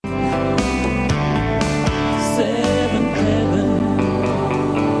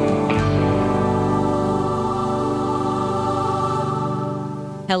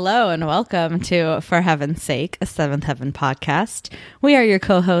Hello and welcome to For Heaven's Sake, a Seventh Heaven podcast. We are your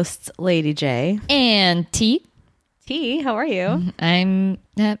co-hosts, Lady J. And T. T, how are you? I'm,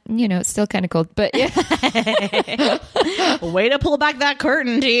 it's still kind of cold, but yeah. Way to pull back that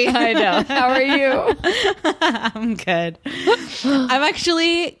curtain, T. I know. How are you? I'm good. I'm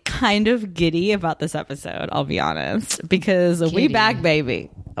actually kind of giddy about this episode, I'll be honest, because we back, baby.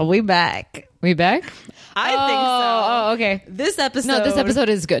 We back. We back? I think so. Oh, okay. This episode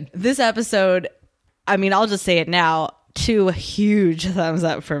is good. This episode, I mean, I'll just say it now. 2 huge thumbs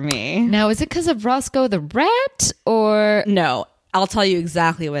up for me. Now, is it because of Roscoe the rat or? No, I'll tell you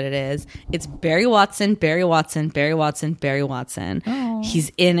exactly what it is. It's Barry Watson. Oh.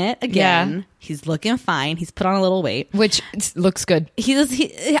 He's in it again. Yeah. He's looking fine. He's put on a little weight. Which looks good.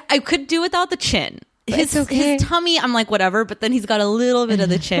 I could do without the chin. It's okay. His tummy, I'm like, whatever. But then he's got a little bit of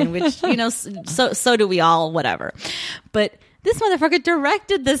the chin, which, so do we all, whatever. But this motherfucker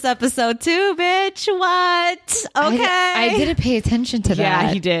directed this episode too, bitch. What? Okay. I didn't pay attention to that.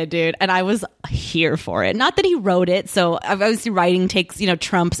 Yeah, he did, dude. And I was here for it. Not that he wrote it. So obviously writing takes,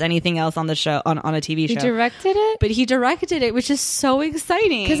 trumps anything else on the show, on a TV show. He directed it? But he directed it, which is so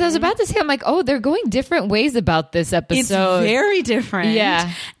exciting. Because I was about to say, I'm like, oh, they're going different ways about this episode. It's very different.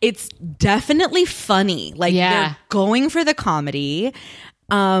 Yeah. It's definitely funny. Like, they're going for the comedy.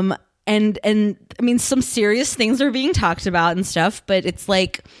 And I mean, some serious things are being talked about and stuff, but it's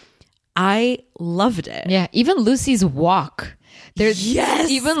like, I loved it. Yeah, even Lucy's walk.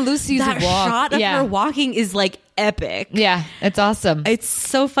 Even Lucy's that walk. shot of her walking is like epic. Yeah, it's awesome. It's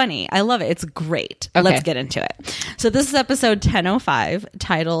so funny. I love it. It's great. Okay. Let's get into it. So this is episode 1005,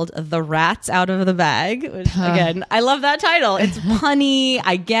 titled "The Rat's Out of the Bag." Which, again, I love that title. It's punny.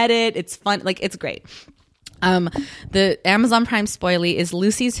 I get it. It's fun. Like, it's great. The Amazon Prime spoilie is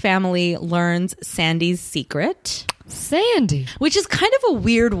Lucy's family learns Sandy's secret. Sandy. Which is kind of a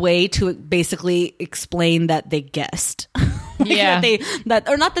weird way to basically explain that they guessed. Yeah. Not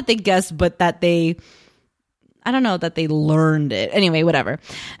that they guessed, but that they, I don't know, that they learned it. Anyway, whatever.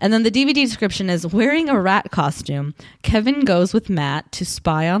 And then the DVD description is, wearing a rat costume, Kevin goes with Matt to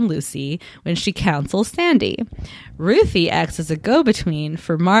spy on Lucy when she counsels Sandy. Ruthie acts as a go-between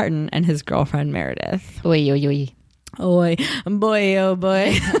for Martin and his girlfriend Meredith. Oi, oi, oi. Oi, boy, oh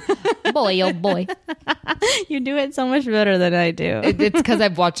boy. Boy, oh boy. You do it so much better than I do. It's because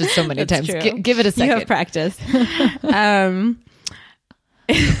I've watched it so many times. Give it a second. You have practice.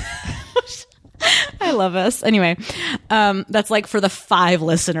 I love us. Anyway, that's like for the 5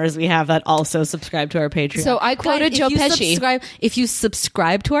 listeners we have that also subscribe to our Patreon. So I quoted Joe Pesci. If you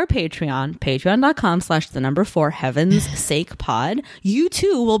subscribe to our Patreon, patreon.com/4 Heaven's Sake Pod, you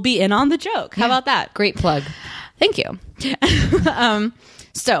too will be in on the joke. How about that? Great plug. Thank you.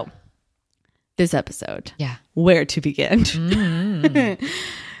 So this episode. Yeah. Where to begin?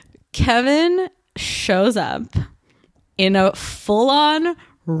 Kevin shows up in a full-on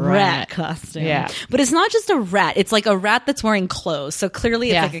rat costume. Yeah. But it's not just a rat. It's like a rat that's wearing clothes. So clearly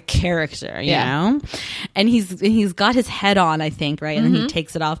it's like a character, you know? And he's got his head on, I think, right? And then he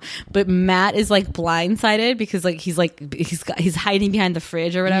takes it off. But Matt is like blindsided because he's hiding behind the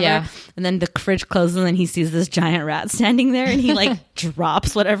fridge or whatever. Yeah. And then the fridge closes and then he sees this giant rat standing there and he like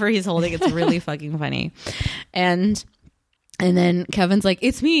drops whatever he's holding. It's really fucking funny. And then Kevin's like,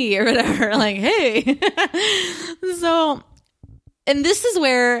 "It's me," or whatever. Like, hey. So, and this is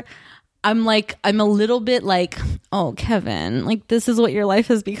where I'm a little bit like, oh, Kevin, like, this is what your life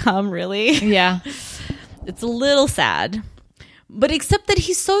has become, really? Yeah. It's a little sad. But except that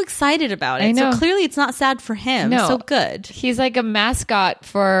he's so excited about it. I know. So clearly it's not sad for him. No. So good. He's like a mascot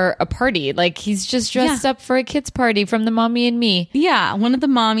for a party. Like, he's just dressed up for a kid's party from the Mommy and Me. Yeah. One of the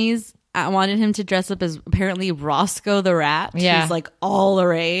mommies wanted him to dress up as apparently Roscoe the rat. Yeah. Who's like all the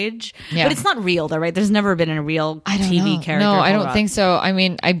rage. Yeah. But it's not real though, right? There's never been a real TV character. No, I don't think so. I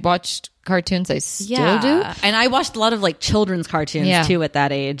mean, I watched cartoons. I still do. And I watched a lot of like children's cartoons too at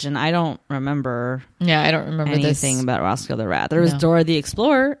that age. And I don't remember I don't remember anything about Roscoe the rat. There was Dora the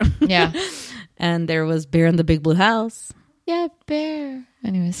Explorer. Yeah. And there was Bear in the Big Blue House. Yeah, Bear.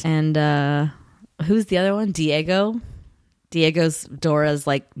 Anyways. And who's the other one? Diego's Dora's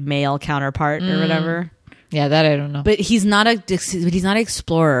like male counterpart or whatever. Yeah, that I don't know. But he's not an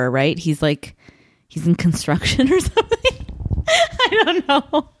explorer, right? He's in construction or something. I don't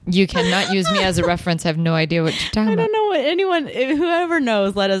know. You cannot use me as a reference. I have no idea what you're talking about. I don't know what whoever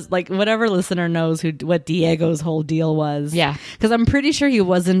knows, let us, like, whatever listener knows what Diego's whole deal was. Yeah. Because I'm pretty sure he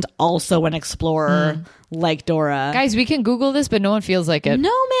wasn't also an explorer like Dora. Guys, we can Google this, but no one feels like it. No,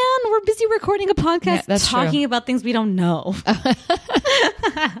 man. We're busy recording a podcast that's talking true. about things we don't know.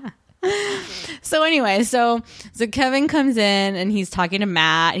 So anyway, so Kevin comes in and he's talking to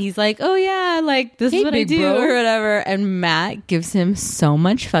Matt. He's like, "Oh yeah, like this is what I do bro. or whatever." And Matt gives him so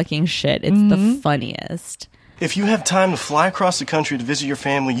much fucking shit. It's the funniest. If you have time to fly across the country to visit your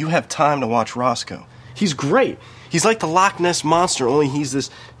family, you have time to watch Roscoe. He's great. He's like the Loch Ness Monster, only he's this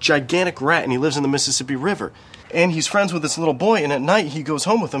gigantic rat and he lives in the Mississippi River. And he's friends with this little boy, and at night he goes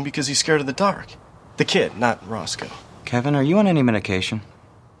home with him because he's scared of the dark. The kid, not Roscoe. Kevin, are you on any medication?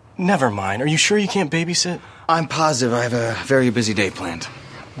 Never mind. Are you sure you can't babysit? I'm positive I have a very busy day planned.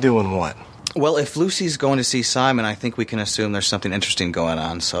 Doing what? Well, if Lucy's going to see Simon, I think we can assume there's something interesting going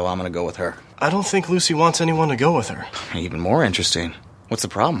on, so I'm going to go with her. I don't think Lucy wants anyone to go with her. Even more interesting. What's the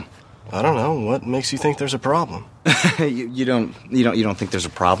problem? I don't know. What makes you think there's a problem? you don't think there's a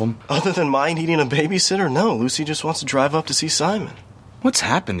problem? Other than my needing a babysitter? No, Lucy just wants to drive up to see Simon. What's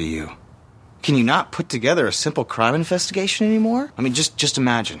happened to you? Can you not put together a simple crime investigation anymore? I mean, just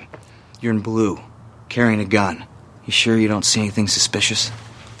imagine. You're in blue, carrying a gun. You sure you don't see anything suspicious?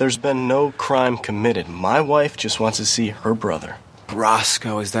 There's been no crime committed. My wife just wants to see her brother.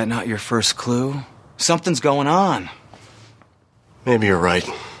 Roscoe, is that not your first clue? Something's going on. Maybe you're right.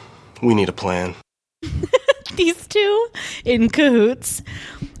 We need a plan. These two in cahoots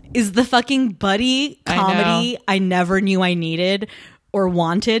is the fucking buddy comedy I never knew I needed or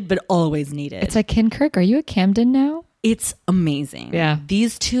wanted, but always needed. It's like, Ken Kirk, are you at Camden now? It's amazing. Yeah.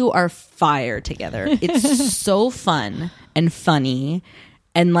 These two are fire together. It's so fun and funny.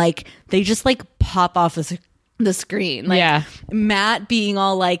 And like, they just like pop off the screen. Like, Yeah. Matt being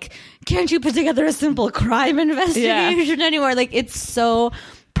all like, can't you put together a simple crime investigation anymore? Like, it's so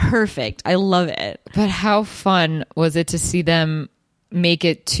perfect. I love it. But how fun was it to see them make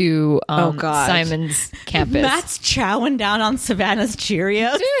it to God. Simon's campus? Matt's chowing down on Savannah's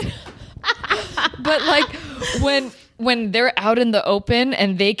Cheerios. But like when they're out in the open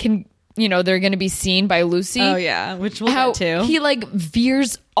and they can, they're going to be seen by Lucy. Oh yeah, which we'll How get to. he like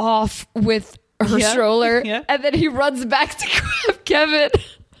veers off with her Yeah. stroller, Yeah. and then he runs back to grab Kevin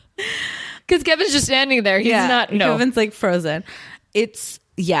because Kevin's just standing there. He's not. No, Kevin's like frozen. It's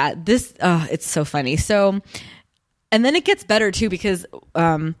it's so funny. So, and then it gets better too because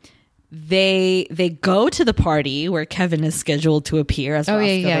they go to the party where Kevin is scheduled to appear as Roscoe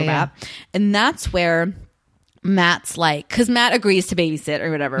the Rat, and that's where Matt's like, because Matt agrees to babysit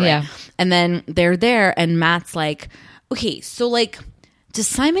or whatever, right? Yeah. And then they're there, and Matt's like, okay, so like, does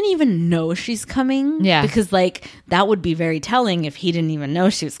Simon even know she's coming? Yeah. Because like that would be very telling if he didn't even know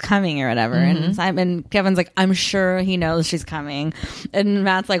she was coming or whatever. Mm-hmm. And Kevin's like, I'm sure he knows she's coming. And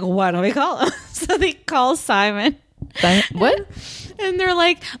Matt's like, why don't we call him? So they call Simon. What? And they're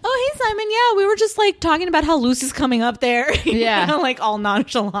like, oh, hey, Simon. Yeah, we were just like talking about how Lucy's coming up there. Yeah. Like all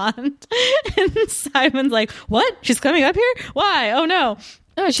nonchalant. And Simon's like, what? She's coming up here? Why? Oh, no.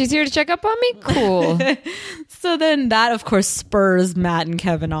 Oh, she's here to check up on me? Cool. So then that, of course, spurs Matt and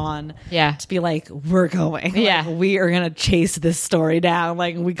Kevin on. Yeah. To be like, we're going. Yeah. Like, we are going to chase this story down.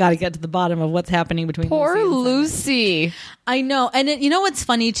 Like, we got to get to the bottom of what's happening between Poor Lucy and Simon. Lucy. I know. And you know what's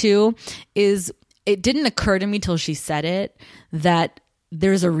funny, too, is it didn't occur to me till she said it that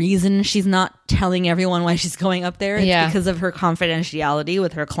there's a reason she's not telling everyone why she's going up there. It's because of her confidentiality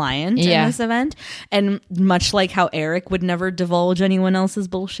with her client in this event. And much like how Eric would never divulge anyone else's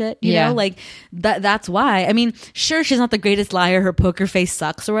bullshit, you know, like that's why. I mean, sure, she's not the greatest liar. Her poker face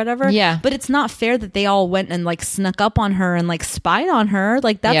sucks or whatever. Yeah. But it's not fair that they all went and like snuck up on her and like spied on her.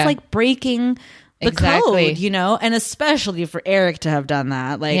 Like that's like breaking the code, you know, and especially for Eric to have done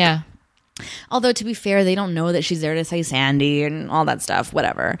that. Like, although to be fair, they don't know that she's there to say Sandy and all that stuff,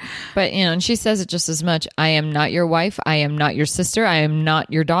 whatever. But, and she says it just as much. I am not your wife. I am not your sister. I am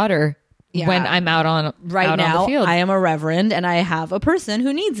not your daughter. Yeah. When I'm out on now, on the field. I am a reverend and I have a person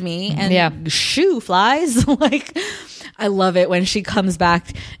who needs me. And shoo flies. Like, I love it when she comes back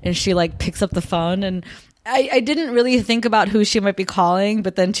and she like picks up the phone. And I didn't really think about who she might be calling,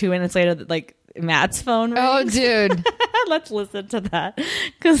 but then 2 minutes later, like Matt's phone rings. Oh, dude. Let's listen to that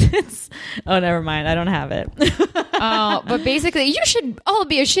because it's never mind, I don't have it. But basically you should all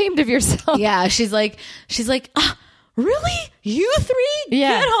be ashamed of yourself. Yeah, she's like really, you three?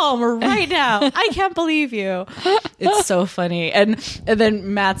 Get home right now. I can't believe you. It's so funny. And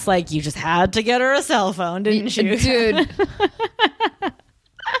then Matt's like, you just had to get her a cell phone, didn't you? Dude.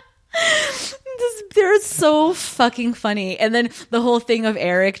 This They're so fucking funny. And then the whole thing of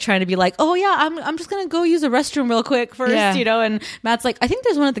Eric trying to be like, oh yeah, I'm just gonna go use a restroom real quick first, and Matt's like, I think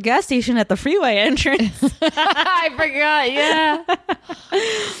there's one at the gas station at the freeway entrance. I forgot, yeah.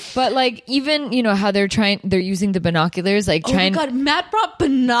 But like, even, how they're using the binoculars, like trying. Oh my god, Matt brought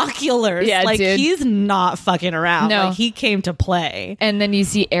binoculars. Yeah, like dude. He's not fucking around. No. Like, he came to play. And then you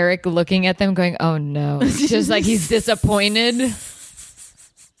see Eric looking at them going, oh no. Just like he's disappointed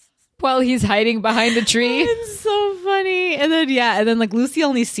while he's hiding behind a tree. It's so funny. And then like Lucy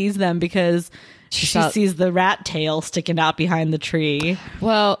only sees them because she sees the rat tail sticking out behind the tree.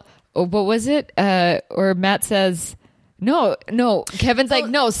 Well, what was it? Or Matt says, no. Kevin's like,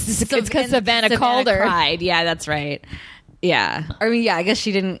 no, it's because Savannah called her. Cried. Yeah, that's right. Yeah. I mean, yeah, I guess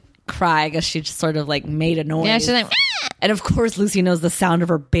she didn't cry. I guess she just sort of like made a noise. Yeah, she's like, and of course Lucy knows the sound of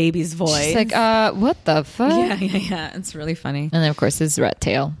her baby's voice. She's like, what the fuck? Yeah. It's really funny. And then of course his rat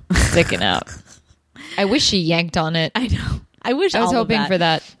tail sticking out. I wish she yanked on it. I know. I wish I was hoping for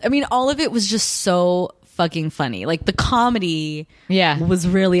that. I mean, all of it was just so fucking funny. Like the comedy was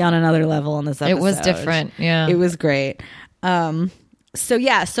really on another level in this episode. It was different. Yeah. It was great. So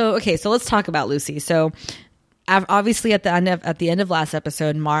let's talk about Lucy. So obviously at the end of last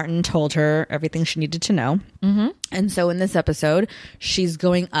episode, Martin told her everything she needed to know. Mm-hmm. And so in this episode, she's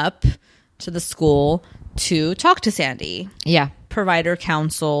going up to the school to talk to Sandy. Yeah. Provide her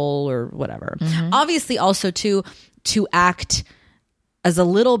counsel or whatever. Mm-hmm. Obviously also to act as a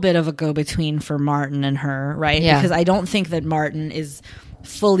little bit of a go-between for Martin and her, right? Yeah. Because I don't think that Martin is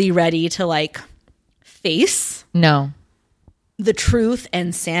fully ready to like face the truth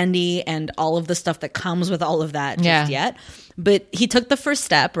and Sandy and all of the stuff that comes with all of that just yet. But he took the first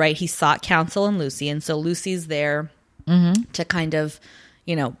step, right? He sought counsel in Lucy. And so Lucy's there to kind of,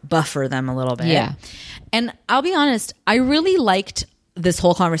 buffer them a little bit. Yeah. And I'll be honest, I really liked this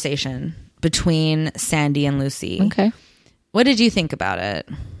whole conversation between Sandy and Lucy. Okay. What did you think about it?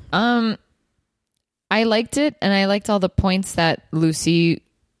 I liked it, and I liked all the points that Lucy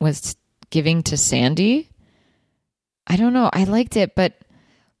was giving to Sandy. I don't know. I liked it, but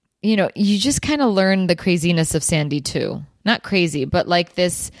you just kind of learn the craziness of Sandy too. Not crazy, but like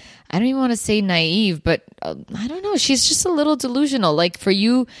this, I don't even want to say naive, but I don't know. She's just a little delusional. Like for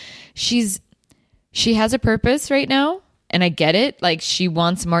you, she has a purpose right now. And I get it. Like she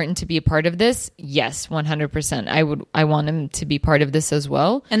wants Martin to be a part of this. Yes, 100%. I want him to be part of this as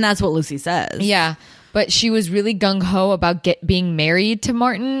well. And that's what Lucy says. Yeah. But she was really gung-ho about being married to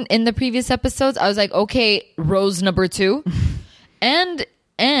Martin in the previous episodes. I was like, okay, Rose number 2. and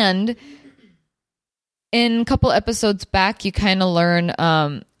in a couple episodes back, you kind of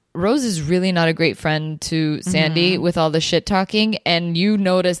learn Rose is really not a great friend to Sandy with all the shit talking. And you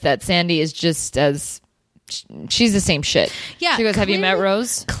notice that Sandy is just as... she's the same shit. Yeah. She goes, have you met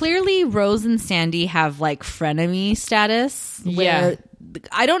Rose? Clearly, Rose and Sandy have like frenemy status. Yeah.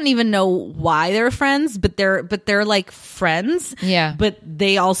 I don't even know why they're friends, but they're like friends. Yeah. But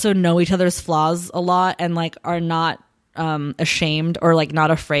they also know each other's flaws a lot and like are not ashamed or like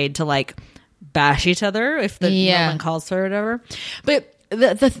not afraid to like bash each other if the moment calls for it or whatever. But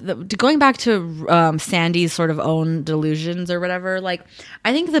the going back to Sandy's sort of own delusions or whatever, like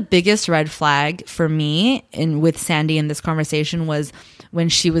I think the biggest red flag for me with Sandy in this conversation was when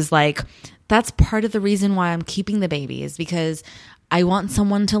she was like, that's part of the reason why I'm keeping the baby is because I want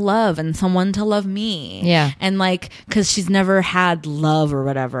someone to love and someone to love me. Yeah. And like, cause she's never had love or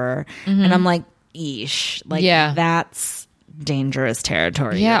whatever. Mm-hmm. And I'm like, eesh, like that's dangerous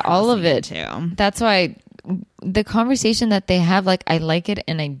territory. Yeah. All of it too. That's why the conversation that they have, like, I like it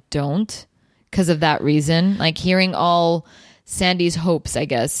and I don't because of that reason. Like hearing all Sandy's hopes, I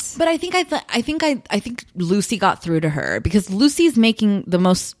guess. But I think Lucy got through to her because Lucy's making the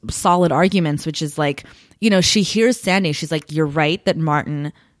most solid arguments, which is like, she hears Sandy. She's like, you're right that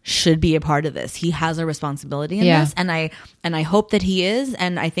Martin should be a part of this. He has a responsibility in this. And I hope that he is.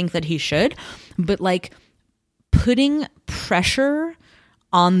 And I think that he should. But like putting pressure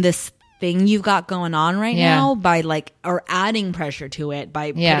on this thing you've got going on right now by like, or adding pressure to it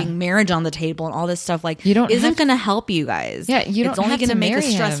by putting marriage on the table and all this stuff, like isn't going to help you guys. Yeah. It's only going to make a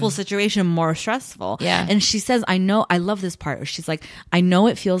stressful situation more stressful. Yeah. And she says, I love this part where she's like, I know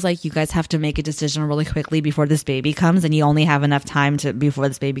it feels like you guys have to make a decision really quickly before this baby comes and you only have enough time before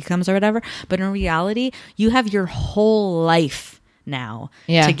this baby comes or whatever. But in reality, you have your whole life now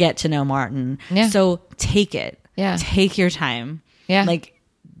to get to know Martin. Yeah. So take it. Yeah. Take your time. Yeah. Like,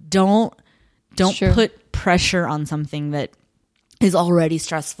 don't put pressure on something that is already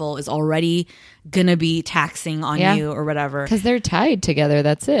stressful, is already gonna be taxing on you or whatever. Because they're tied together.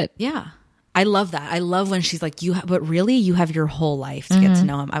 That's it. Yeah. I love that. I love when she's like, but really you have your whole life to get to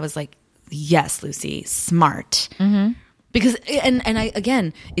know him. I was like, yes, Lucy, smart. Because, and I,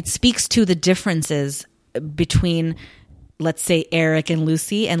 again, it speaks to the differences between, let's say, Eric and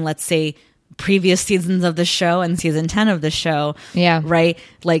Lucy, and let's say previous seasons of the show and season 10 of the show. Yeah. Right?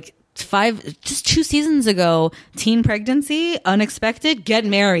 Like, 2 seasons ago, teen pregnancy, unexpected, get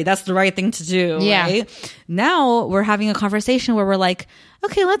married. That's the right thing to do. Yeah. Right? Now we're having a conversation where we're like,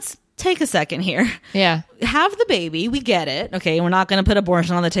 okay, let's take a second here. Yeah. Have the baby. We get it. Okay. We're not going to put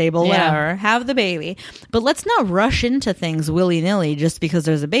abortion on the table, whatever. Have the baby. But let's not rush into things willy-nilly just because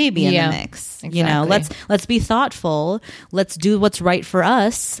there's a baby in the mix. Exactly. You know, let's be thoughtful. Let's do what's right for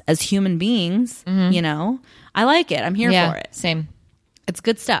us as human beings. You know, I like it. I'm here for it. Same. It's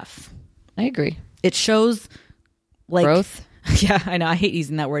good stuff. I agree. It shows like Growth. Yeah, I know. I hate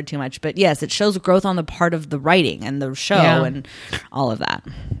using that word too much, but yes, it shows growth on the part of the writing and the show and all of that.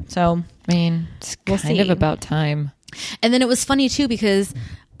 So, I mean, it's kind of about time. And then it was funny too because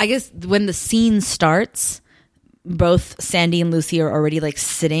I guess when the scene starts, both Sandy and Lucy are already like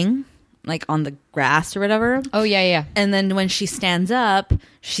sitting like on the grass or whatever. Oh yeah, yeah. And then when she stands up,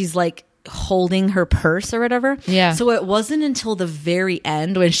 she's like holding her purse or whatever. Yeah. So it wasn't until the very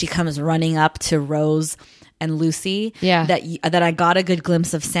end when she comes running up to Rose and Lucy that I got a good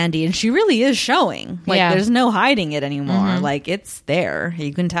glimpse of Sandy, and she really is showing. Like there's no hiding it anymore. Like it's there.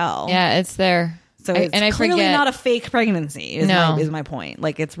 You can tell. Yeah, it's there. So it's I clearly forget, not a fake pregnancy is my point.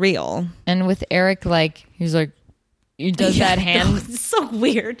 Like it's real. And with Eric, like he's like he does that hand. It's so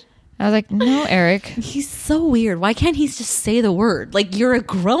weird. I was like, no, Eric. He's so weird. Why can't he just say the word? Like you're a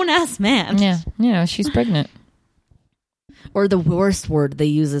grown ass man. Yeah, you know, she's pregnant. Or the worst word they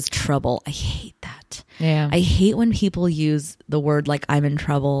use is trouble. I hate that. Yeah. I hate when people use the word like I'm in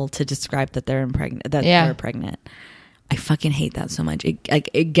trouble to describe that they're pregnant. They're pregnant. I fucking hate that so much.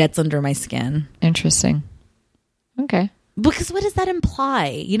 It gets under my skin. Interesting. Okay. Because what does that imply?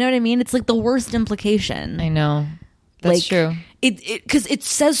 You know what I mean? It's like the worst implication. I know. That's like, true. Because it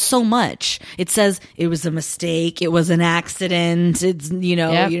says so much. It says it was a mistake. It was an accident. It's, you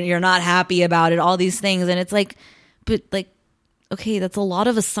know, you're not happy about it. All these things. And it's like, but like, okay, that's a lot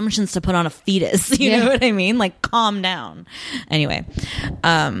of assumptions to put on a fetus. You know what I mean? Like, calm down. Anyway.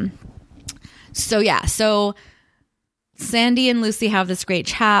 So Sandy and Lucy have this great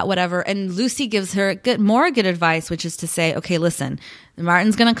chat, whatever. And Lucy gives her more good advice, which is to say, okay, listen,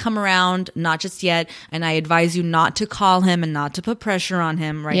 Martin's going to come around, not just yet. And I advise you not to call him and not to put pressure on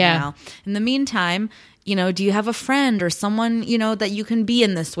him right now. In the meantime, you know, do you have a friend or someone, you know, that you can be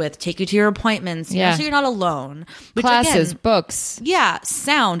in this with? Take you to your appointments. You know, so you're not alone. Which, classes, again, books. Yeah.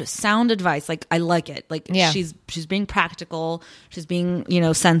 Sound advice. Like, I like it. Like, she's being practical. She's being, you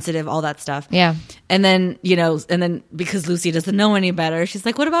know, sensitive, all that stuff. Yeah. And then, you know, because Lucy doesn't know any better, she's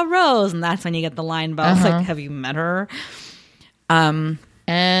like, what about Rose? And that's when you get the line about, like, have you met her? And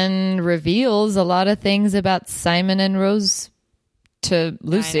reveals a lot of things about Simon and Rose to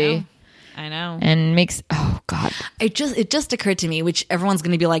Lucy. I know. And makes, oh God. It just occurred to me, which everyone's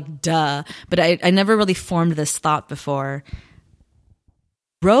going to be like, duh. But I never really formed this thought before.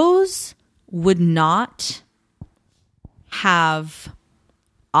 Rose would not have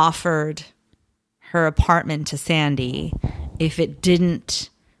offered her apartment to Sandy if it didn't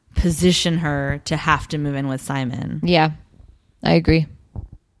position her to have to move in with Simon. Yeah, I agree.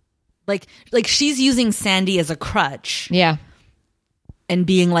 Like she's using Sandy as a crutch. Yeah. And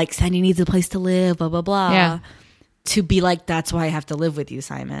being like, Sandy needs a place to live, blah, blah, blah. Yeah. To be like, that's why I have to live with you,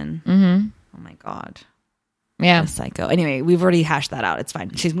 Simon. Mm-hmm. Oh, my God. Yeah. Psycho. Anyway, we've already hashed that out. It's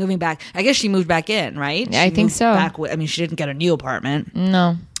fine. She's moving back. I guess she moved back in, right? Yeah, I think so. She didn't get a new apartment.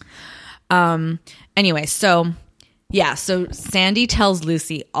 No. Anyway, so Sandy tells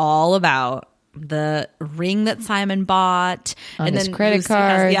Lucy all about the ring that Simon bought and his credit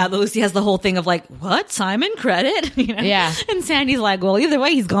card. Lucy has the whole thing of like, what, Simon credit? You know? Yeah. And Sandy's like, well, either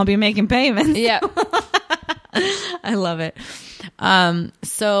way, he's gonna be making payments. Yeah. I love it.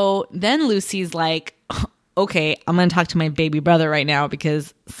 So then Lucy's like, okay, I'm gonna talk to my baby brother right now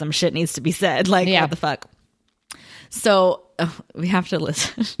because some shit needs to be said. Like, what the fuck? So we have to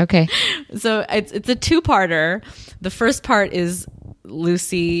listen. Okay. So it's a two-parter. The first part is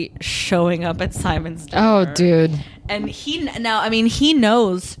Lucy showing up at Simon's door. Oh, dude. And he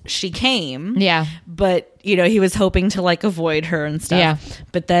knows she came. Yeah. But, you know, he was hoping to like avoid her and stuff. Yeah.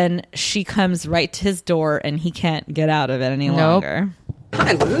 But then she comes right to his door and he can't get out of it any longer.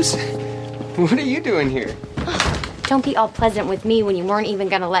 Hi, Luz. What are you doing here? Don't be all pleasant with me when you weren't even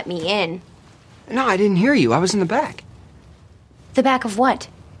gonna let me in. No, I didn't hear you. I was in the back. The back of what?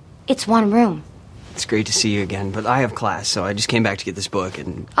 It's one room. It's great to see you again, but I have class, so I just came back to get this book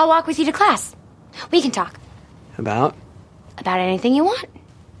and... I'll walk with you to class. We can talk. About? About anything you want.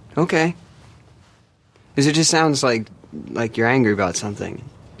 Okay. Because it just sounds like you're angry about something.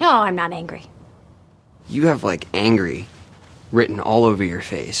 No, I'm not angry. You have, like, angry written all over your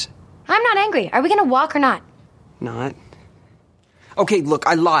face. I'm not angry. Are we gonna walk or not? Not. Okay, look,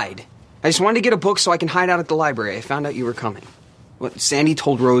 I lied. I just wanted to get a book so I can hide out at the library. I found out you were coming. What Sandy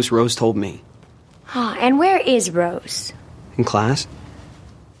told Rose, Rose told me. Oh, and where is Rose? In class?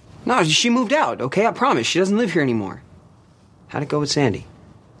 No, she moved out, okay? I promise. She doesn't live here anymore. How'd it go with Sandy?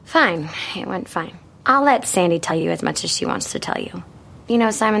 Fine. It went fine. I'll let Sandy tell you as much as she wants to tell you. You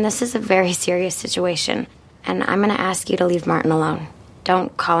know, Simon, this is a very serious situation, and I'm gonna ask you to leave Martin alone.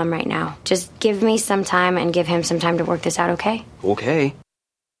 Don't call him right now. Just give me some time and give him some time to work this out, okay? Okay.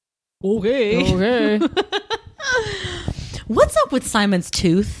 Okay. What's up with Simon's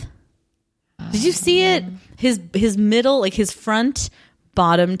tooth? Did you see it? His middle, like his front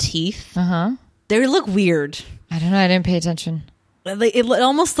bottom teeth. They look weird. I don't know. I didn't pay attention. It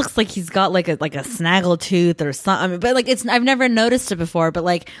almost looks like he's got like a snaggle tooth or something. I mean, but like I've never noticed it before. But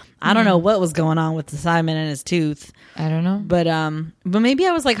like I don't know what was going on with Simon and his tooth. I don't know. But maybe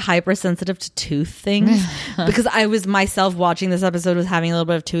I was like hypersensitive to tooth things because I was myself watching this episode was having a little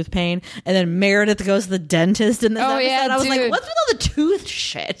bit of tooth pain, and then Meredith goes to the dentist in this episode. Yeah, I was like, dude. what's with all the tooth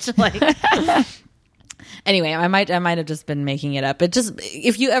shit? Like. Anyway, I might have just been making it up. It just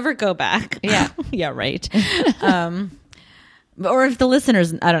if you ever go back, yeah, right. Or if the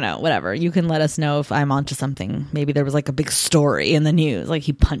listeners, I don't know, whatever, you can let us know if I'm onto something. Maybe there was like a big story in the news, like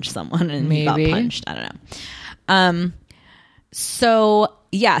he punched someone and he got punched. I don't know.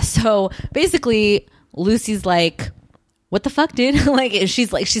 So basically Lucy's like, what the fuck, dude? Like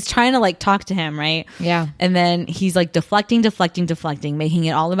she's trying to like talk to him, right? Yeah. And then he's like deflecting, making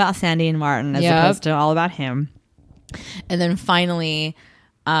it all about Sandy and Martin as opposed to all about him. And then finally,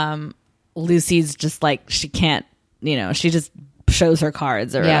 Lucy's just like, she can't, she just shows her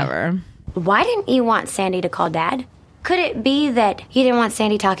cards or whatever. Why didn't you want Sandy to call Dad? Could it be that you didn't want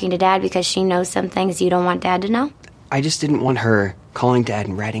Sandy talking to Dad because she knows some things you don't want Dad to know? I just didn't want her calling Dad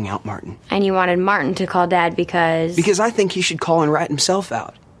and ratting out Martin. And you wanted Martin to call Dad because... Because I think he should call and rat himself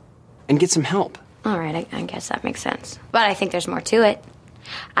out. And get some help. All right, I guess that makes sense. But I think there's more to it.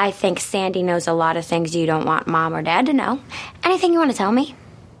 I think Sandy knows a lot of things you don't want Mom or Dad to know. Anything you want to tell me?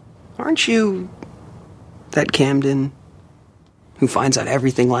 Aren't you that Camden who finds out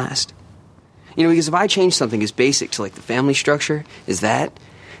everything last? Because if I change something as basic to like the family structure as that,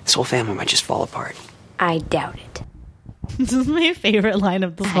 this whole family might just fall apart. I doubt it. This is my favorite line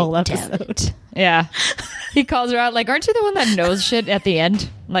of the whole episode. Yeah. He calls her out like, aren't you the one that knows shit at the end?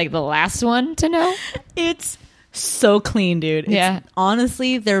 Like the last one to know? It's so clean, dude. Yeah. It's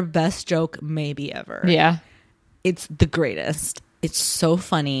honestly their best joke maybe ever. Yeah. It's the greatest. It's so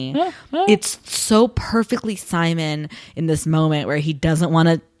funny. It's so perfectly Simon in this moment where he doesn't want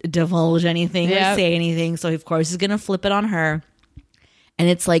to divulge anything or say anything. So of course he's going to flip it on her. And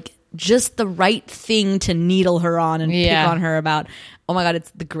it's like just the right thing to needle her on and pick on her about. Oh my God, it's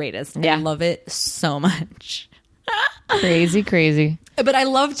the greatest. I love it so much. Crazy. But I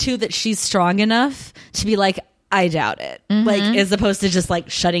love too that she's strong enough to be like, I doubt it. Like as opposed to just like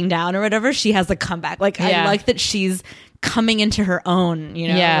shutting down or whatever. She has a comeback. Like I like that she's coming into her own,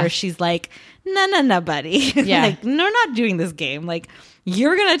 where she's like, no, buddy. Like, no, we're not doing this game. Like,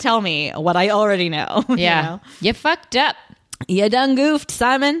 you're going to tell me what I already know. Yeah. You fucked up. You done goofed,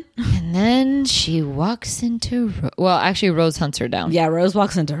 Simon. And then she walks into... actually, Rose hunts her down. Yeah, Rose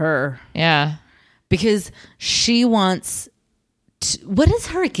walks into her. Yeah. Because she wants... what is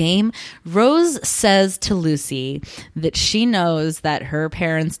her game? Rose says to Lucy that she knows that her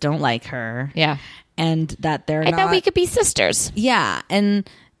parents don't like her. Yeah. And that they're I not... thought we could be sisters. Yeah. And...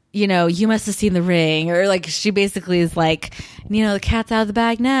 you must have seen The Ring, or like she basically is like, the cat's out of the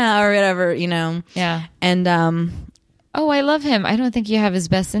bag now, or whatever, Yeah. And oh, I love him. I don't think you have his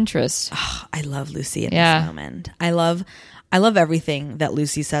best interest. I love Lucy in this moment. I love everything that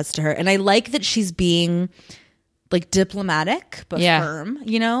Lucy says to her, and I like that she's being like diplomatic but firm.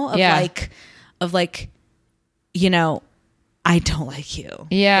 Of like, I don't like you.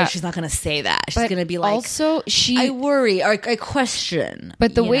 Yeah. Like, she's not going to say that. She's going to be like, also, I worry or I question.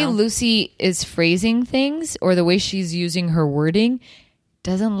 But the way Lucy is phrasing things or the way she's using her wording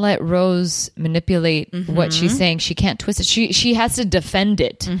doesn't let Rose manipulate what she's saying. She can't twist it. She has to defend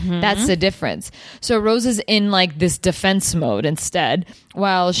it. That's the difference. So Rose is in like this defense mode instead,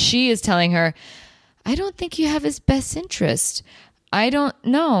 while she is telling her, I don't think you have his best interest. I don't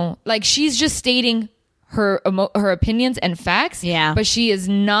know. Like she's just stating her opinions and facts. Yeah. But she is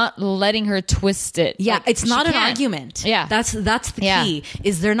not letting her twist it. Yeah, Like, it's not she an can't. argument. Yeah. That's the Yeah. key.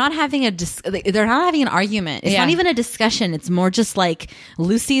 Is they're not having they're not having an argument. It's Yeah. not even a discussion. It's more just like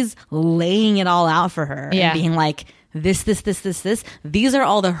Lucy's laying it all out for her Yeah. and being like, this. These are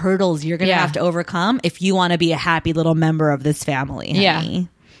all the hurdles you're going to Yeah. have to overcome if you want to be a happy little member of this family. Yeah. honey.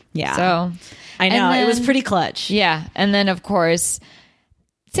 Yeah. So I know and it was then- pretty clutch. yeah, and then of course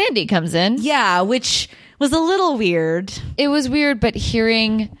Sandy comes in. Yeah, which was a little weird. It was weird, but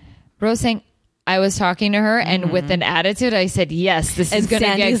hearing Rose saying, I was talking to her, and with an attitude, I said, yes, this is And going to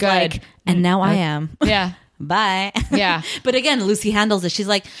get Sandy's good. like, and now I am. Yeah. Bye. Yeah. But again, Lucy handles it. She's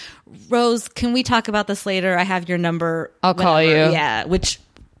like, Rose, can we talk about this later? I have your number. I'll call you. Yeah. Which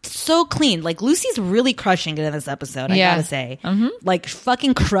so clean. Like Lucy's really crushing it in this episode. I Yeah. gotta say, like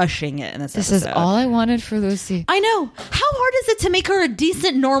fucking crushing it in this This episode. is all I wanted for Lucy. I know. How hard is it to make her a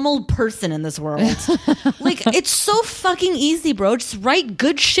decent, normal person in this world? Like, it's so fucking easy, bro. Just write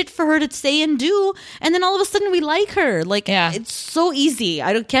good shit for her to say and do, and then all of a sudden we like her. Like, Yeah. it's so easy.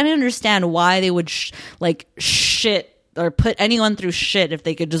 Can't understand why they would shit or put anyone through shit if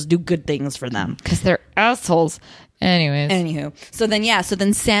they could just do good things for them. Because they're assholes. Anyways. Anywho, so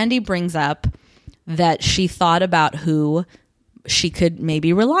then Sandy brings up that she thought about who she could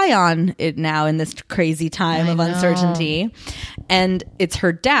maybe rely on it now in this crazy time of uncertainty, and it's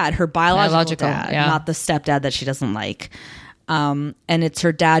her dad, her biological dad, yeah. not the stepdad that she doesn't like. And it's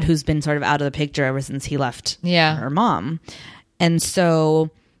her dad who's been sort of out of the picture ever since he left Yeah. her mom. And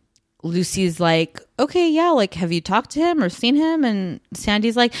so Lucy's like, okay, yeah, like, have you talked to him or seen him? And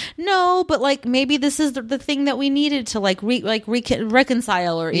Sandy's like, no, but like maybe this is the thing that we needed to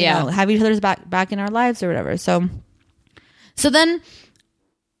reconcile or you know, have each other's back in our lives or whatever. So then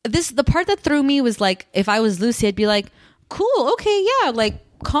the part that threw me was like, if I was Lucy, I'd be like, cool, okay, yeah, like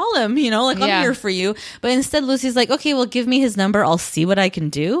call him, you know, like Yeah. I'm here for you. But instead Lucy's like, okay, well, give me his number, I'll see what I can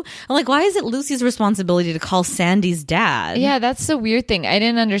do. I'm like, why is it Lucy's responsibility to call Sandy's dad? Yeah, that's the weird thing. I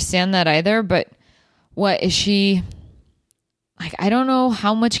didn't understand that either, but what is she... Like, I don't know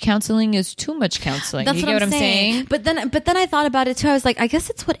how much counseling is too much counseling. That's You what get I'm saying. But then I thought about it too. I was like, I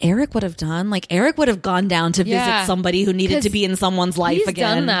guess it's what Eric would have done. Like Eric would have gone down to Yeah. visit somebody who needed to 'Cause be in someone's life He's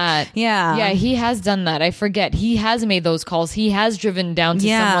again. done that. Yeah. Yeah, he has done that. I forget. He has made those calls. He has driven down to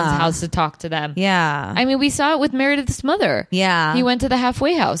Yeah. someone's house to talk to them. Yeah. I mean, we saw it with Meredith's mother. Yeah. He went to the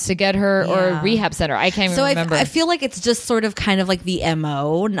halfway house to get her, or Yeah. rehab center. I can't even So remember. I feel like it's just sort of kind of like the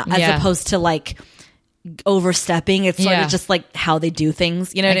MO as Yeah. opposed to like overstepping. It's sort Yeah. of just like how they do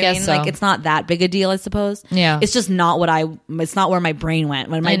things. You know what I guess mean? so. Like it's not that big a deal, I suppose. Yeah. It's just not it's not where my brain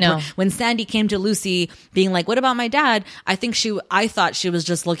went. When I know. when Sandy came to Lucy being like, what about my dad? I thought she was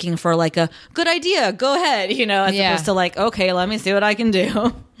just looking for like a good idea. Go ahead. You know, as Yeah. opposed to like, okay, let me see what I can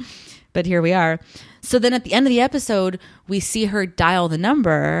do. But here we are. So then at the end of the episode, we see her dial the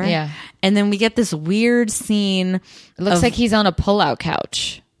number. Yeah. And then we get this weird scene. It looks like he's on a pull-out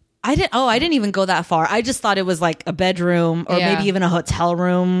couch. I didn't even go that far. I just thought it was like a bedroom or Yeah. maybe even a hotel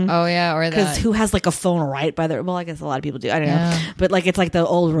room. Oh, yeah, or Because that. who has like a phone right by their, well, I guess a lot of people do. I don't know. Yeah. But like it's like the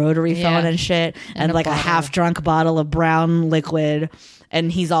old rotary phone Yeah. and shit. And a like a bottle. half drunk bottle of brown liquid.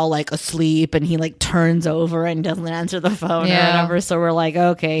 And he's all like asleep and he like turns over and doesn't answer the phone or Yeah. whatever. So we're like,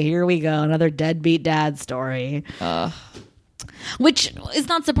 okay, here we go. Another deadbeat dad story. Which is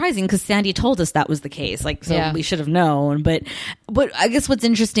not surprising because Sandy told us that was the case. Like, so Yeah. we should have known. But I guess what's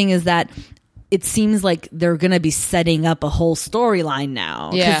interesting is that it seems like they're going to be setting up a whole storyline now.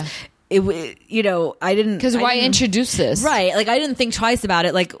 'Cause Yeah. I didn't. Because I why didn't- introduce this? Right. Like, I didn't think twice about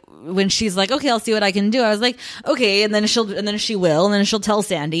it. Like, when she's like, okay, I'll see what I can do. I was like, okay. And then she will, and then she'll tell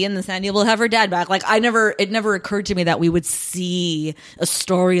Sandy, and then Sandy will have her dad back. Like, it never occurred to me that we would see a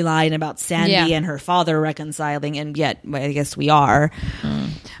storyline about Sandy Yeah. and her father reconciling, and yet, well, I guess we are.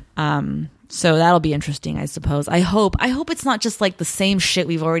 So that'll be interesting, I suppose. I hope it's not just like the same shit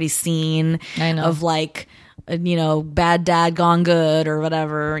we've already seen. I know. Of like, bad dad gone good or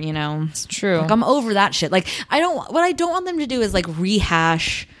whatever, It's true. Like, I'm over that shit. Like, what I don't want them to do is like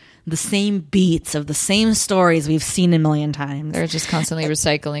rehash the same beats of the same stories we've seen a million times. They're just constantly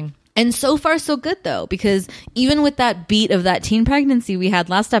recycling. And so far, so good, though, because even with that beat of that teen pregnancy we had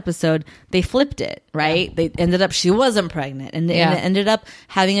last episode, they flipped it, right? Yeah. They ended up, she wasn't pregnant, and Yeah. it ended up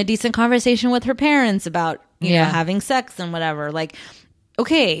having a decent conversation with her parents about, you know, having sex and whatever. Like,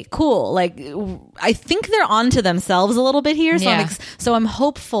 okay, cool. Like, I think they're onto themselves a little bit here. So, Yeah. so I'm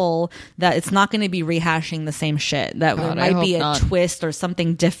hopeful that it's not going to be rehashing the same shit. That God, there I might be hope a not. twist or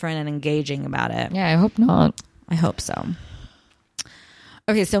something different and engaging about it. Yeah, I hope not. I hope so.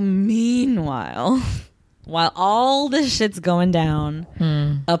 Okay, so meanwhile, while all this shit's going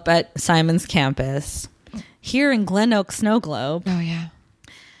down up at Simon's campus, here in Glen Oak Snow Globe, Oh yeah.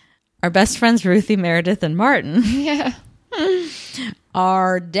 our best friends Ruthie, Meredith, and Martin Yeah.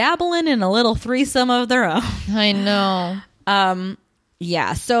 are dabbling in a little threesome of their own. I know.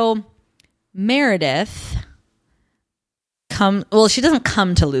 Yeah, so Meredith she doesn't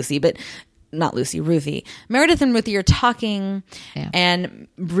come to Lucy, but not Lucy, Ruthie. Meredith and Ruthie are talking, and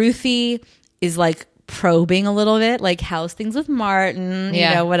Ruthie is like probing a little bit, like, how's things with Martin, you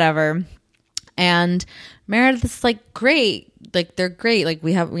know, whatever. And Meredith is like, great, like, they're great, like,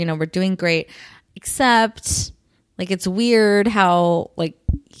 we have, you know, we're doing great, except, like, it's weird how, like,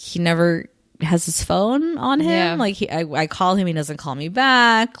 he never has his phone on him. Yeah. Like, I call him, he doesn't call me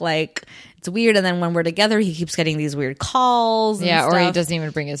back, like, it's weird. And then when we're together, he keeps getting these weird calls. Yeah, and or he stuff. doesn't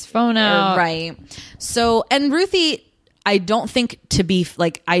even bring his phone out. Right. So, and Ruthie, I don't think to be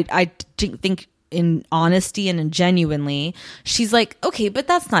like, I think in honesty and in genuinely, she's like, okay, but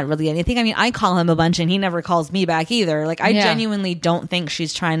that's not really anything. I mean, I call him a bunch and he never calls me back either. Like, I genuinely don't think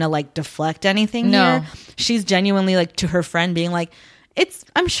she's trying to like deflect anything here. She's genuinely like to her friend being like,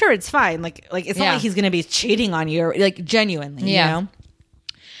 I'm sure it's fine. Like it's not like he's going to be cheating on you, or like genuinely, you know?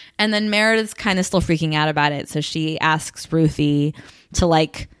 And then Meredith's kind of still freaking out about it. So she asks Ruthie to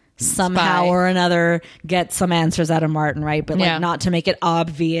like somehow or another get some answers out of Martin, right? But like not to make it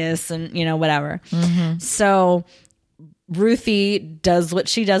obvious and, you know, whatever. So Ruthie does what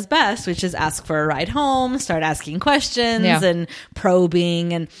she does best, which is ask for a ride home, start asking questions and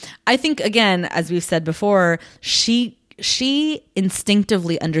probing. And I think, again, as we've said before, she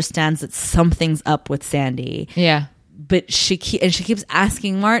instinctively understands that something's up with Sandy. Yeah. But she keeps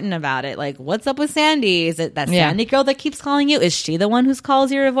asking Martin about it. Like, what's up with Sandy? Is it that Sandy girl that keeps calling you? Is she the one whose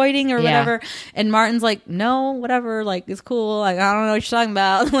calls you're avoiding or whatever? And Martin's like, no, whatever. Like, it's cool. Like, I don't know what you're talking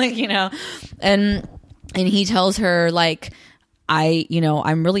about. Like, you know, and he tells her like,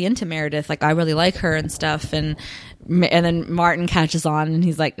 I'm really into Meredith. Like, I really like her and stuff. And then Martin catches on and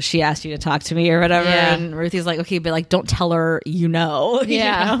he's like, she asked you to talk to me or whatever. Yeah. And Ruthie's like, okay, but like, don't tell her, you know.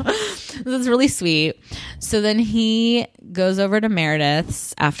 Yeah. You know? That's really sweet. So then he goes over to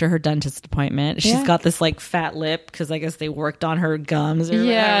Meredith's after her dentist appointment. She's got this like fat lip because I guess they worked on her gums or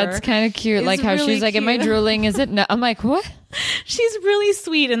whatever. It's kind of cute. It's like how really she's like, am I cute. drooling? Is it no? I'm like, what? She's really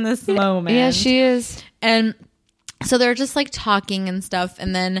sweet in this moment. Yeah, she is. And so they're just like talking and stuff.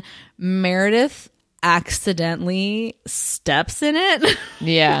 And then Meredith accidentally steps in it.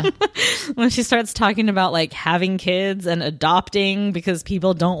 Yeah. When she starts talking about like having kids and adopting because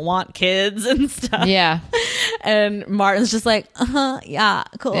people don't want kids and stuff. Yeah. And Martin's just like, yeah,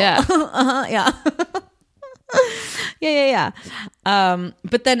 cool. Yeah. Yeah. Yeah.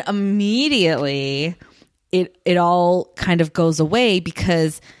 But then immediately it all kind of goes away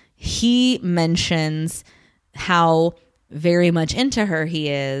because he mentions how very much into her he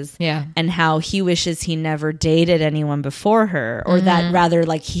is, and how he wishes he never dated anyone before her, or that rather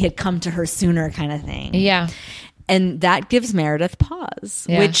like he had come to her sooner kind of thing. And that gives Meredith pause,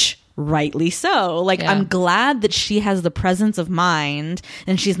 which rightly so. Like, I'm glad that she has the presence of mind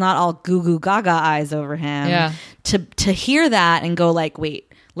and she's not all goo goo gaga eyes over him to hear that and go like,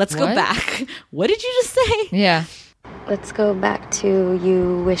 wait, let's go back. What did you just say? Yeah. Let's go back to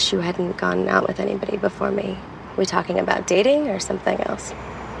you wish you hadn't gone out with anybody before me. We talking about dating or something else?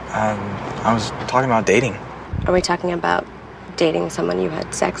 I was talking about dating. Are we talking about dating someone you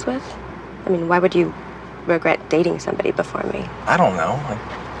had sex with? I mean, why would you regret dating somebody before me? I don't know.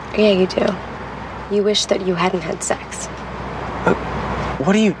 Yeah, you do. You wish that you hadn't had sex. But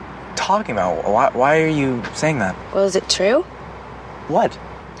what are you talking about? Why are you saying that? Well, is it true? What?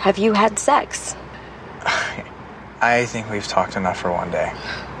 Have you had sex? I think we've talked enough for one day.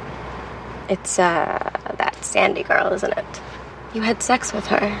 It's, that Sandy girl, isn't it? You had sex with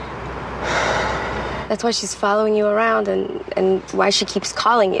her. That's why she's following you around and why she keeps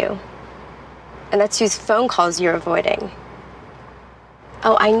calling you. And that's whose phone calls you're avoiding.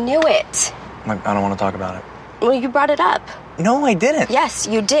 Oh, I knew it. I don't want to talk about it. Well, you brought it up. No, I didn't. Yes,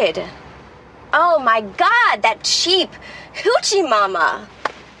 you did. Oh, my God, that cheap hoochie mama.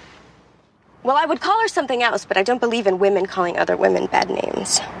 Well, I would call her something else, but I don't believe in women calling other women bad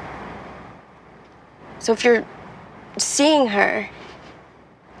names. So if you're seeing her,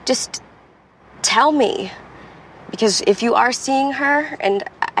 just tell me. Because if you are seeing her, and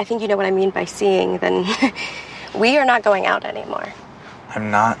I think you know what I mean by seeing, then we are not going out anymore. I'm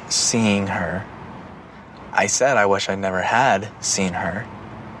not seeing her. I said I wish I never had seen her.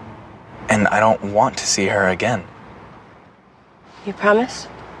 And I don't want to see her again. You promise?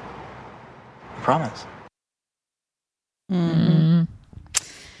 I promise.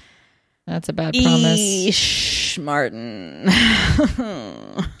 That's a bad promise. Eesh, Martin.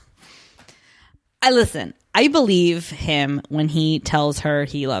 I believe him when he tells her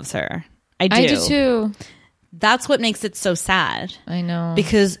he loves her. I do too. That's what makes it so sad. I know.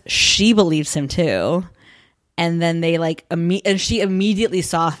 Because she believes him too. And then they like, and she immediately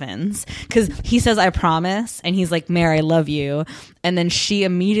softens because he says, I promise. And he's like, Mare, I love you. And then she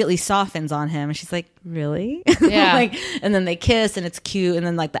immediately softens on him. And she's like, really? Yeah. Like, and then they kiss and it's cute. And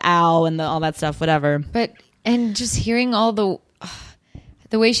then like the owl and all that stuff, whatever. But, and just hearing all the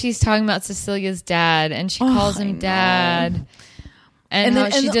way she's talking about Cecilia's dad and she calls him dad. And how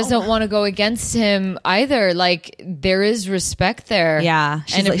she doesn't want to go against him either. Like there is respect there. Yeah.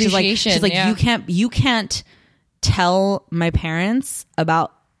 And appreciation. She's like, you can't tell my parents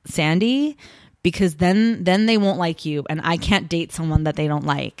about Sandy because then they won't like you, and I can't date someone that they don't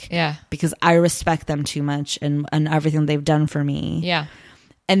like. Yeah. Because I respect them too much and everything they've done for me. Yeah.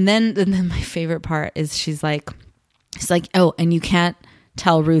 And then my favorite part is she's like, oh, and you can't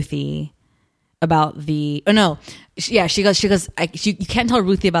tell Ruthie about the she goes you can't tell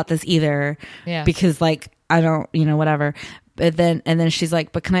Ruthie about this either. Yeah. Because like I don't whatever. But then she's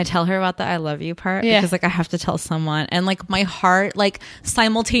like, but can I tell her about the I love you part? Yeah. Because like I have to tell someone. And like my heart like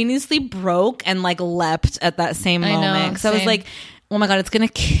simultaneously broke and like leapt at that same moment. So I was like, oh my God, it's gonna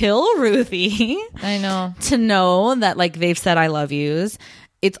kill Ruthie. I know. To know that like they've said I love yous.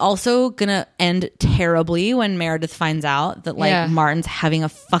 It's also gonna end terribly when Meredith finds out that like Martin's having a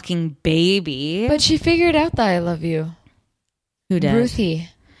fucking baby. But she figured out that I love you. Who did? Ruthie.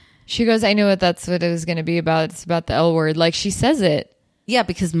 She goes, I knew that's what it was going to be about. It's about the L word. Like she says it. Yeah,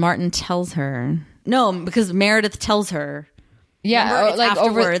 because Martin tells her. No, because Meredith tells her. Yeah, remember, like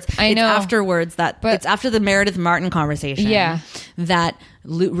afterwards. I know. It's afterwards but it's after the Meredith Martin conversation. Yeah. That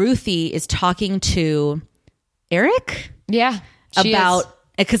Ruthie is talking to Eric. Yeah. About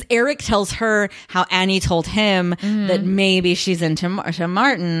because Eric tells her how Annie told him that maybe she's into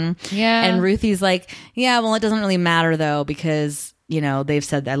Martin. Yeah. And Ruthie's like, yeah, well, it doesn't really matter though because they've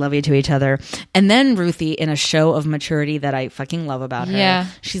said I love you to each other. And then Ruthie, in a show of maturity that I fucking love about her,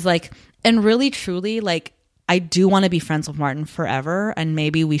 she's like, and really truly, like, I do want to be friends with Martin forever. And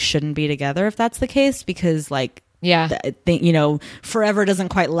maybe we shouldn't be together if that's the case, because like, I think, forever doesn't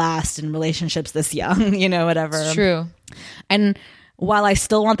quite last in relationships this young, whatever. It's true. And while I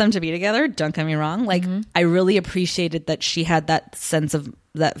still want them to be together, don't get me wrong, like I really appreciated that she had that sense of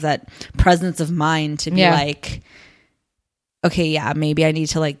that presence of mind to be like, okay, yeah, maybe I need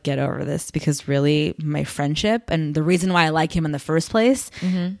to like get over this because really my friendship and the reason why I like him in the first place,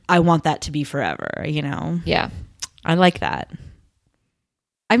 I want that to be forever, Yeah. I like that.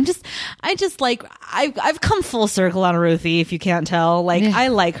 I just like I've come full circle on Ruthie, if you can't tell. Like I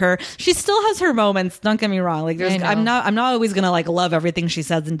like her. She still has her moments, don't get me wrong. Like I'm not always gonna like love everything she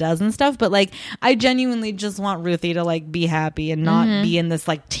says and does and stuff, but like I genuinely just want Ruthie to like be happy and not be in this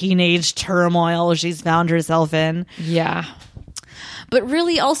like teenage turmoil she's found herself in. Yeah. But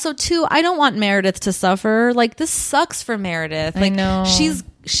really also too, I don't want Meredith to suffer. Like this sucks for Meredith. Like I know.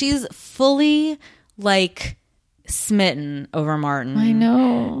 She's fully like smitten over Martin. I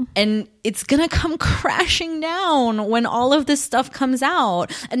know. And it's gonna come crashing down when all of this stuff comes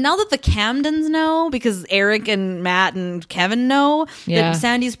out. And now that the Camdens know, because Eric and Matt and Kevin know that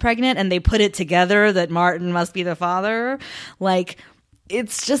Sandy's pregnant and they put it together that Martin must be the father, like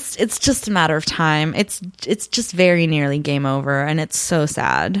it's just a matter of time. It's just very nearly game over, and it's so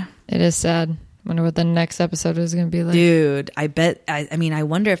sad. It is sad. Wonder what the next episode is going to be like. Dude, I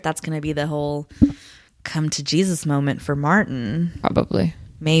wonder if that's going to be the whole come to Jesus moment for Martin. Probably.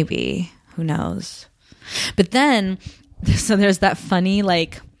 Maybe. Who knows? But then, so there's that funny,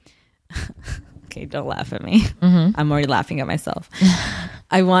 like, okay, don't laugh at me. I'm already laughing at myself.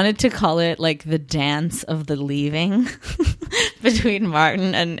 I wanted to call it like the dance of the leaving between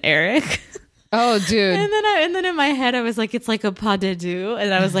Martin and Eric. Oh, dude. And then in my head, I was like, it's like a pas de deux.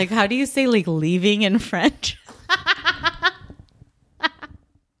 And I was like, how do you say like leaving in French?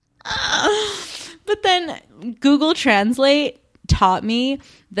 But then Google Translate taught me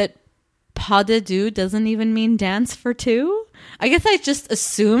that pas de deux doesn't even mean dance for two. I guess I just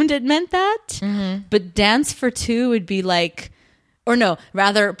assumed it meant that. But dance for two would be like, or no,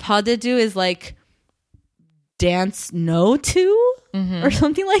 rather pas de deux is like dance no two or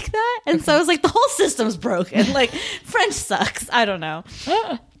something like that. And so I was like, the whole system's broken. Like French sucks. I don't know.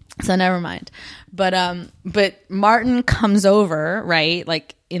 So never mind. But Martin comes over, right?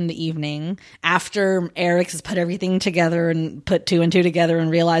 Like in the evening after Eric has put everything together and put two and two together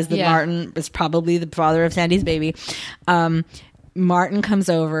and realized that Martin is probably the father of Sandy's baby. Martin comes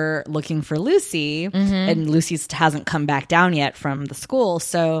over looking for Lucy, and Lucy hasn't come back down yet from the school.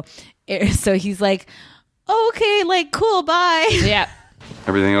 So he's like, oh, okay, like cool, bye. Yeah.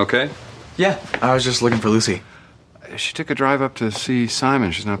 Everything okay? Yeah, I was just looking for Lucy. She took a drive up to see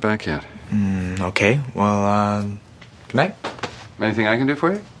Simon. She's not back yet. Okay, well, good night. Anything I can do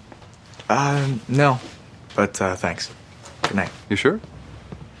for you? No, but thanks. Good night. You sure?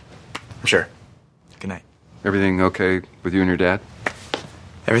 I'm sure. Good night. Everything okay with you and your dad?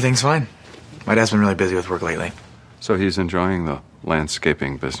 Everything's fine. My dad's been really busy with work lately. So he's enjoying the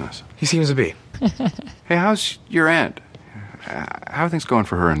landscaping business. He seems to be. Hey, how's your aunt? How are things going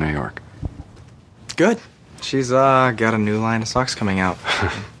for her in New York? Good. She's got a new line of socks coming out.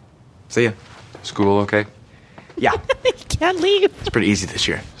 See ya. School okay? Yeah, Can't leave. it's pretty easy this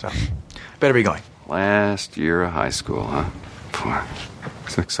year, so better be going. Last year of high school, huh? Boy,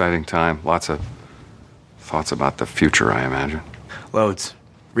 it's an exciting time. Lots of thoughts about the future, I imagine. Loads.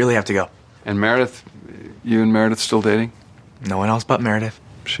 Really have to go. And Meredith, you and Meredith still dating? No one else but Meredith.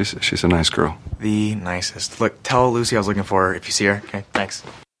 She's a nice girl. The nicest. Look, tell Lucy I was looking for her if you see her. Okay, thanks.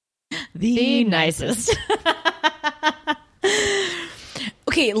 The nicest.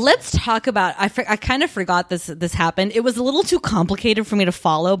 Okay, let's talk about. I kind of forgot this happened. It was a little too complicated for me to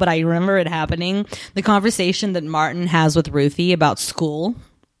follow, but I remember it happening. The conversation that Martin has with Ruthie about school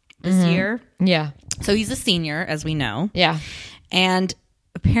this year. Yeah. So he's a senior, as we know, Yeah. and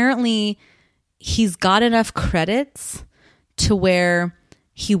apparently he's got enough credits to where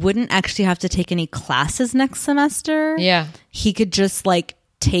he wouldn't actually have to take any classes next semester. Yeah. He could just like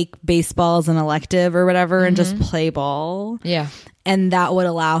take baseball as an elective or whatever and just play ball. Yeah. And that would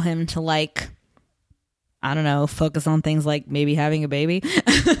allow him to like, I don't know, focus on things like maybe having a baby.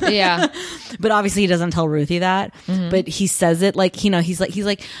 Yeah. But obviously he doesn't tell Ruthie that. But he says it like, he's like,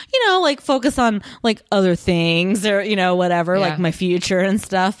 like focus on like other things or, whatever, Yeah. like my future and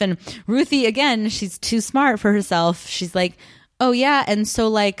stuff. And Ruthie, again, she's too smart for herself. She's like, oh yeah, and so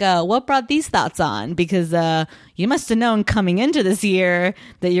like what brought these thoughts on? Because you must have known coming into this year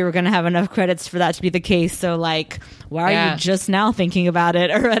that you were going to have enough credits for that to be the case. So like, why are Yeah. you just now thinking about it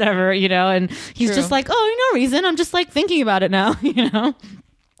or whatever, And he's True. just like, oh, no reason. I'm just like thinking about it now,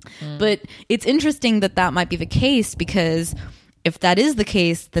 But it's interesting that might be the case, because if that is the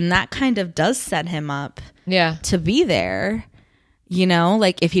case, then that kind of does set him up Yeah. to be there,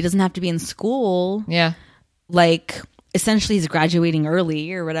 like if he doesn't have to be in school, Yeah. like essentially he's graduating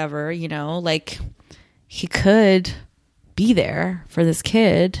early or whatever, like he could be there for this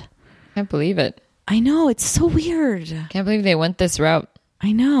kid. Can't believe it. I know, it's so weird. Can't believe they went this route.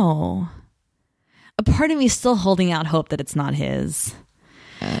 I know. A part of me is still holding out hope that it's not his.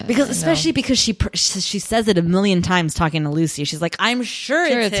 Because especially because she says it a million times talking to Lucy. She's like, I'm sure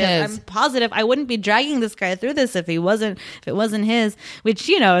it's his. I'm positive. I wouldn't be dragging this guy through this if it wasn't his. Which,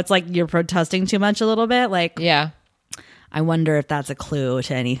 it's like you're protesting too much a little bit. Like, Yeah. I wonder if that's a clue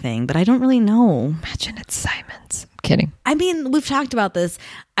to anything, but I don't really know. Imagine it's Simon's. I'm kidding. I mean, we've talked about this.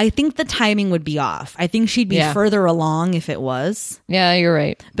 I think the timing would be off. I think she'd be Yeah. further along if it was. Yeah, you're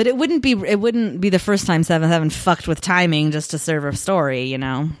right. But it wouldn't be the first time Seventh Heaven fucked with timing just to serve a story,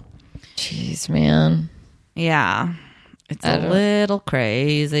 Jeez, man. Yeah. It's I a don't- little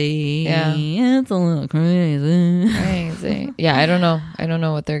crazy. Yeah. It's a little crazy. Crazy. Yeah, I don't know. I don't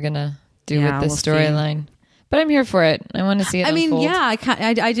know what they're gonna do Yeah, with this we'll see. storyline. But I'm here for it. I want to see it I mean, unfold. yeah,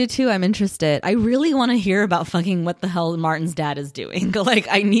 I do too. I'm interested. I really want to hear about fucking what the hell Martin's dad is doing. Like,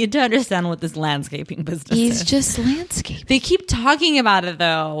 I need to understand what this landscaping business He's is. just landscape. They keep talking about it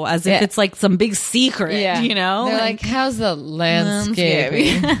though, as if Yeah. it's like some big secret. Yeah. They're They're like, how's the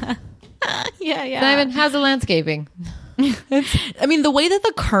landscaping? yeah. Simon, how's the landscaping? I mean, the way that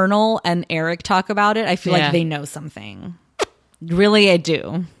the Colonel and Eric talk about it, I feel Yeah. like they know something. Really, I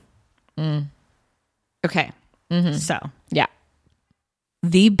do. Okay. So, Yeah.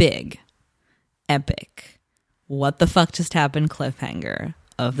 the big, epic, what the fuck just happened cliffhanger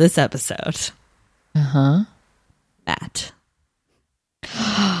of this episode. That.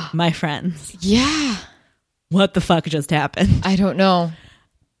 My friends, Yeah. what the fuck just happened? I don't know.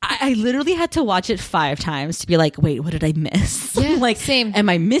 I literally had to watch it 5 times to be like, wait, what did I miss? Yeah, like, same. Am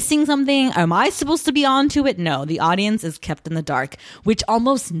I missing something? Am I supposed to be onto it? No, the audience is kept in the dark, which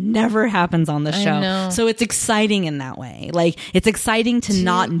almost never happens on the show. know. So it's exciting in that way. Like, it's exciting to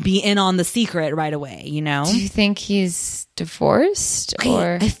not be in on the secret right away, Do you think he's divorced Okay,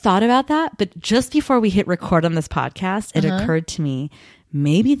 or I thought about that, but just before we hit record on this podcast, it occurred to me,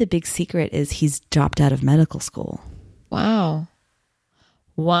 maybe the big secret is he's dropped out of medical school. Wow.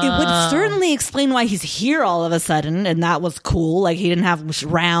 Wow. It would certainly explain why he's here all of a sudden, and that was cool. Like, he didn't have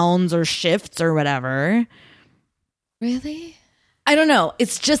rounds or shifts or whatever. Really? I don't know.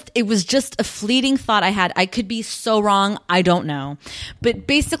 It was just a fleeting thought I had. I could be so wrong. I don't know. But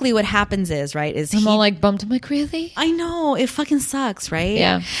basically what happens is, right, is I'm all like bummed. I'm like, really? I know. It fucking sucks, right?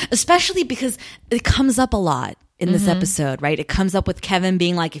 Yeah. Especially because it comes up a lot in this episode, right? It comes up with Kevin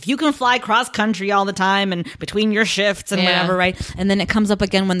being like, if you can fly cross country all the time and between your shifts and whatever, right? And then it comes up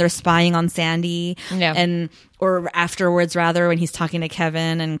again when they're spying on Sandy or afterwards rather, when he's talking to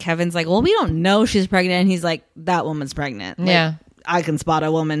Kevin and Kevin's like, well, we don't know she's pregnant. And he's like, that woman's pregnant. Like, I can spot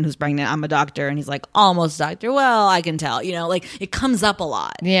a woman who's pregnant. I'm a doctor. And he's like, almost doctor. Well, I can tell, like it comes up a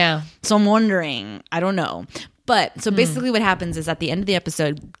lot. Yeah. So I'm wondering, I don't know. But so basically what happens is at the end of the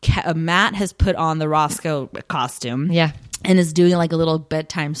episode, Matt has put on the Roscoe costume. Yeah. And is doing like a little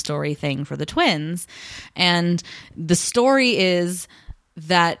bedtime story thing for the twins. And the story is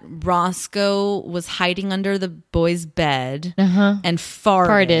that Roscoe was hiding under the boy's bed and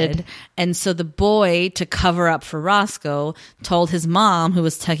farted. And so the boy, to cover up for Roscoe, told his mom, who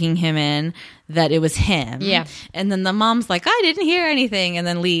was tucking him in, that it was him. Yeah. And then the mom's like, I didn't hear anything, and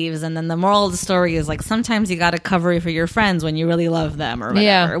then leaves. And then the moral of the story is like, sometimes you got to cover for your friends when you really love them or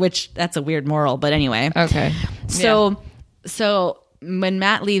whatever, which that's a weird moral. But anyway. Okay. So when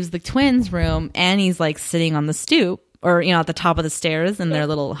Matt leaves the twins' room, Annie's like sitting on the stoop. Or, at the top of the stairs in their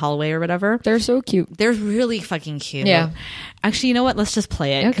little hallway or whatever. They're so cute. They're really fucking cute. Yeah. Actually, you know what? Let's just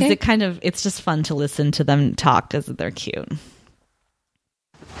play it. Because it's just fun to listen to them talk because they're cute.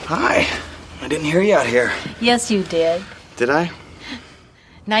 Hi. I didn't hear you out here. Yes, you did. Did I?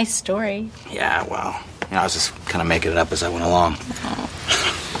 Nice story. Yeah, well, I was just kind of making it up as I went along.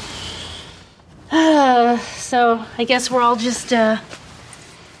 So I guess we're all just,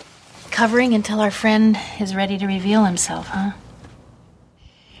 covering until our friend is ready to reveal himself, huh?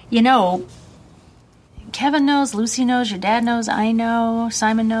 Kevin knows, Lucy knows, your dad knows, I know,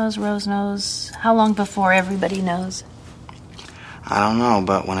 Simon knows, Rose knows. How long before everybody knows? I don't know,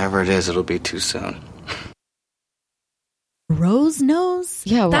 but whenever it is, it'll be too soon. Rose knows?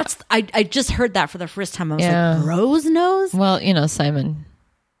 Yeah. Well, I just heard that for the first time. I was like, Rose knows? Well, Simon.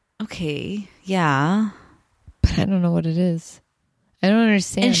 Okay. Yeah. But I don't know what it is. I don't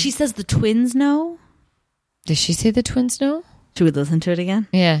understand. And she says the twins know? Did she say the twins know? Should we listen to it again?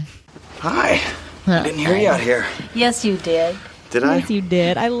 Yeah. Hi. I didn't hear you out here. Yes, you did. Did I? Yes, you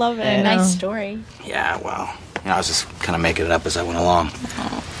did. I love it. Nice story. Yeah, well, I was just kind of making it up as I went along.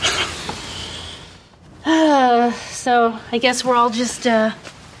 So I guess we're all just,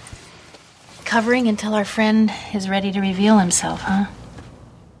 covering until our friend is ready to reveal himself, huh?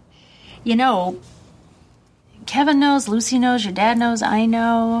 Kevin knows, Lucy knows, your dad knows, I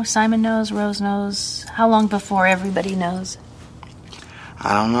know, Simon knows, Rose knows. How long before everybody knows?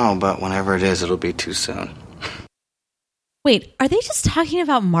 I don't know, but whenever it is, it'll be too soon. Wait, are they just talking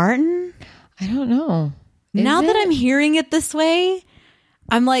about Martin? I don't know. Now that I'm hearing it this way,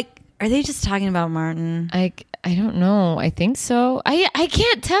 I'm like, are they just talking about Martin? I don't know. I think so. I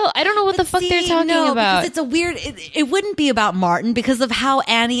can't tell. I don't know what the fuck they're talking about. Because it's a weird... It wouldn't be about Martin because of how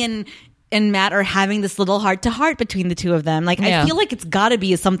Annie and Matt are having this little heart-to-heart between the two of them. Like, I feel like it's got to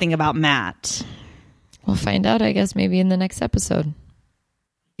be something about Matt. We'll find out, I guess, maybe in the next episode.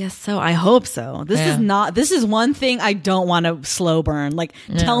 Yes, so I hope so. This is one thing I don't want to slow burn. Like,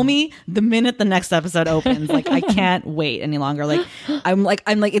 tell me the minute the next episode opens. Like, I can't wait any longer. Like, I'm like,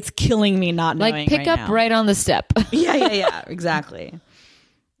 it's killing me not knowing. Like, pick up right on the step. Yeah, exactly.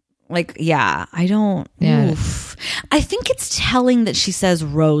 Like, yeah, I don't. Yeah. Oof. I think it's telling that she says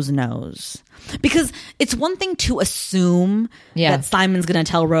Rose knows. Because it's one thing to assume that Simon's going to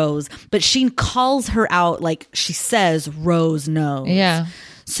tell Rose, but she calls her out like she says Rose knows. Yeah.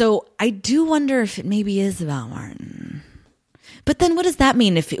 So I do wonder if it maybe is about Martin. But then what does that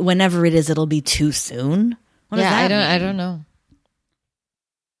mean if whenever it is, it'll be too soon? What does that mean? I don't know.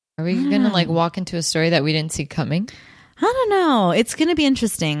 Are we going to like walk into a story that we didn't see coming? I don't know. It's going to be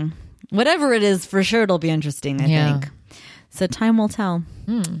interesting. Whatever it is, for sure it'll be interesting, I think. So time will tell.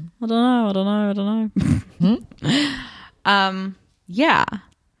 I don't know. Yeah.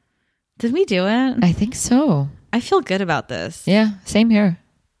 Did we do it? I think so. I feel good about this. Yeah, same here.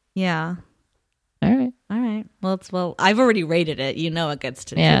 Yeah. All right. Well, I've already rated it. You know it gets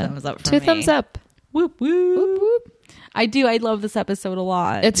to 2 thumbs up for me. 2 thumbs up. Whoop, whoop. Whoop, whoop. I do. I love this episode a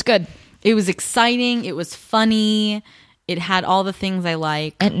lot. It's good. It was exciting. It was funny. It had all the things I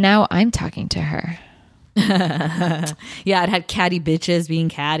like. And now I'm talking to her. Yeah, it had catty bitches being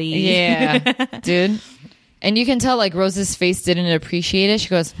catty. Yeah, dude. And you can tell like Rose's face didn't appreciate it. She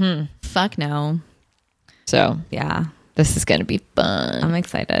goes, fuck no. So yeah, this is going to be fun. I'm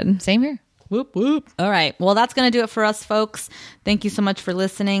excited. Same here. Whoop, whoop. All right. Well, that's going to do it for us, folks. Thank you so much for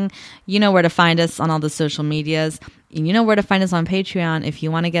listening. You know where to find us on all the social medias. you know where to find us on Patreon if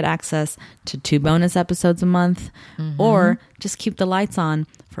you want to get access to 2 bonus episodes a month, or just keep the lights on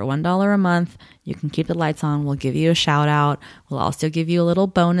for $1 a month. You can keep the lights on. We'll give you a shout out. We'll also give you a little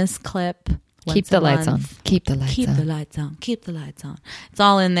bonus clip. Keep the lights on. Keep the lights Keep on. the lights on. Keep the lights on. It's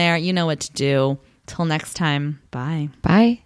all in there. You know what to do. Till next time. Bye. Bye.